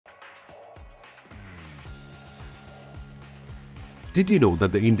Did you know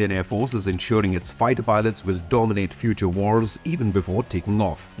that the Indian Air Force is ensuring its fighter pilots will dominate future wars even before taking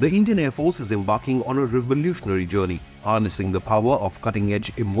off? The Indian Air Force is embarking on a revolutionary journey, harnessing the power of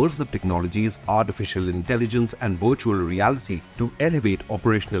cutting-edge immersive technologies, artificial intelligence and virtual reality to elevate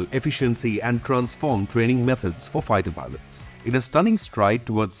operational efficiency and transform training methods for fighter pilots. In a stunning stride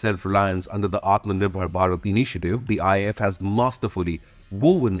towards self-reliance under the Atmanirbhar Bharat initiative, the IAF has masterfully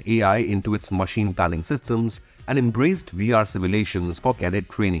woven AI into its machine planning systems and embraced VR simulations for cadet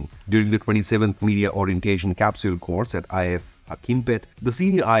training. During the 27th Media Orientation Capsule course at IAF Hakimpet, the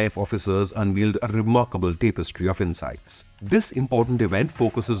senior IAF officers unveiled a remarkable tapestry of insights. This important event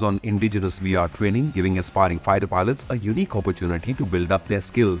focuses on indigenous VR training, giving aspiring fighter pilots a unique opportunity to build up their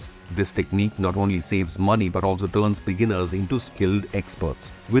skills. This technique not only saves money but also turns beginners into skilled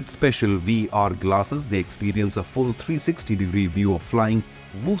experts. With special VR glasses, they experience a full 360-degree view of flying,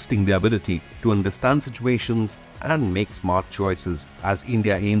 boosting their ability to understand situations and make smart choices. As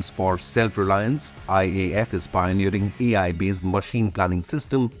India aims for self-reliance, IAF is pioneering AI-based machine planning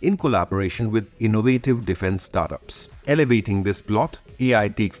system in collaboration with innovative defense startups. Elevating this plot, AI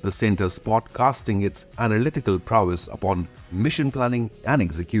takes the center spot, casting its analytical prowess upon mission planning and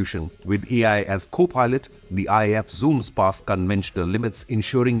execution. With AI as co-pilot, the IAF zooms past conventional limits,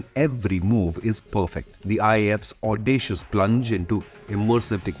 ensuring every move is perfect. The IAF's audacious plunge into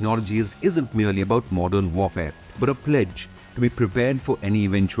immersive technologies isn't merely about modern warfare, but a pledge to be prepared for any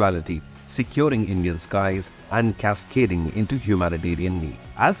eventuality, securing Indian skies and cascading into humanitarian need.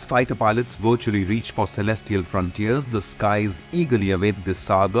 As fighter pilots virtually reach for celestial frontiers, the skies eagerly await this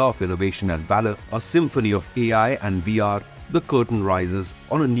saga of innovation and valor, a symphony of AI and VR. The curtain rises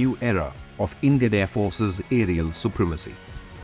on a new era of Indian Air Force's aerial supremacy.